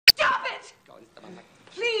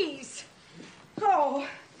Please. Oh,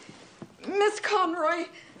 Miss Conroy,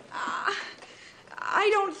 I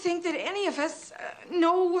don't think that any of us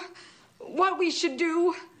know what we should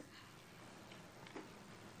do.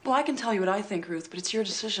 Well, I can tell you what I think, Ruth, but it's your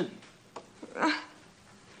decision.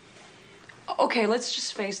 Okay, let's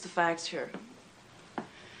just face the facts here.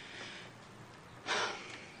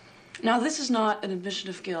 Now, this is not an admission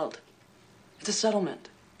of guilt. It's a settlement.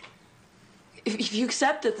 If you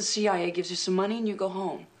accept it, the CIA gives you some money and you go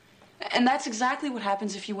home. And that's exactly what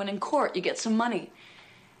happens if you win in court. You get some money.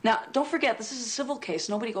 Now, don't forget, this is a civil case.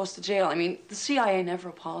 Nobody goes to jail. I mean, the CIA never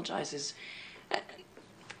apologizes.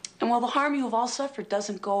 And while the harm you have all suffered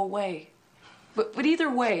doesn't go away, but either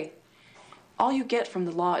way, all you get from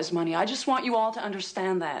the law is money. I just want you all to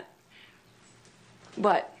understand that.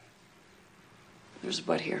 But, there's a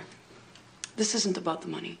but here. This isn't about the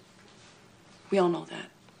money. We all know that.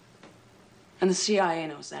 And the CIA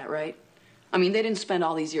knows that, right? I mean, they didn't spend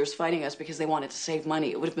all these years fighting us because they wanted to save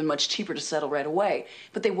money. It would have been much cheaper to settle right away,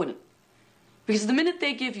 but they wouldn't. Because the minute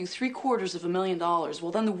they give you $750,000,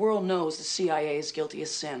 well, then the world knows the CIA is guilty of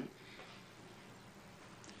sin.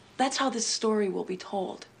 That's how this story will be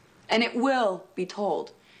told. And it will be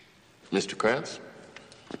told. Mr. Krantz?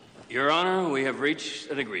 Your Honor, we have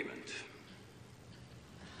reached an agreement.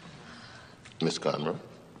 Miss Conroy?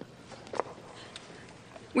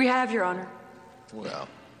 We have, Your Honor. Well,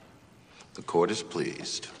 the court is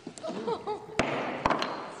pleased.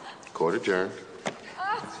 Court adjourned.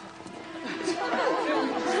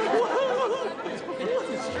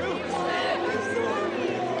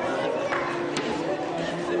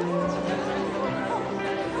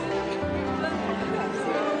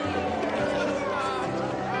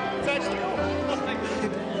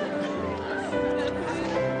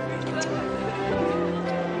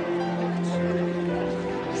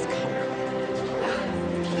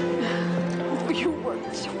 You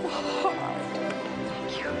worked so hard.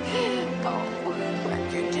 Thank you. Oh,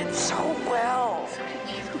 you did so well. So did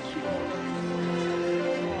you.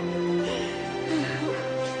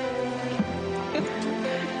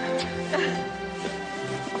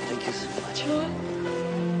 Thank you so much.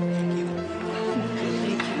 Thank you. Thank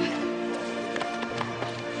you.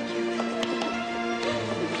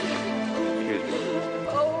 Excuse me.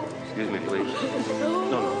 Oh. Excuse me, please.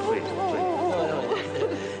 No, please, please.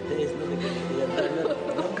 There is nothing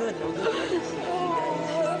no good. No good.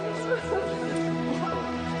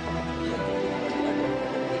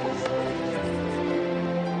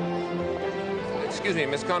 Excuse me,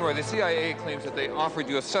 Miss Conroy, the CIA claims that they offered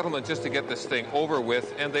you a settlement just to get this thing over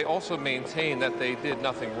with, and they also maintain that they did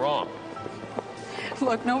nothing wrong.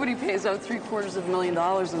 Look, nobody pays out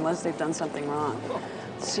 $750,000 unless they've done something wrong.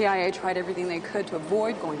 The CIA tried everything they could to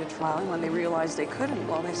avoid going to trial, and when they realized they couldn't,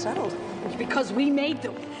 well, they settled. It's because we made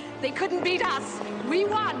them. They couldn't beat us. We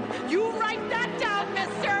won. You write that down,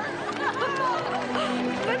 mister.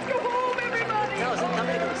 Let's go home, everybody. No, it's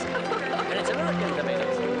tomatoes. And it's American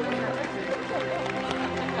tomatoes.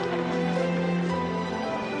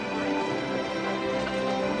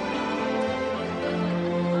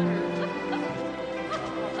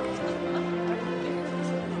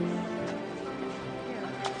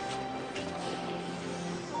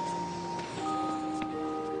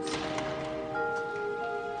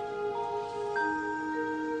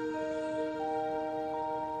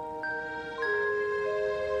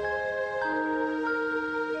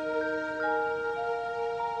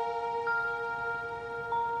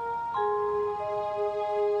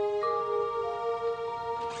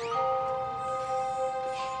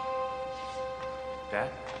 Dad?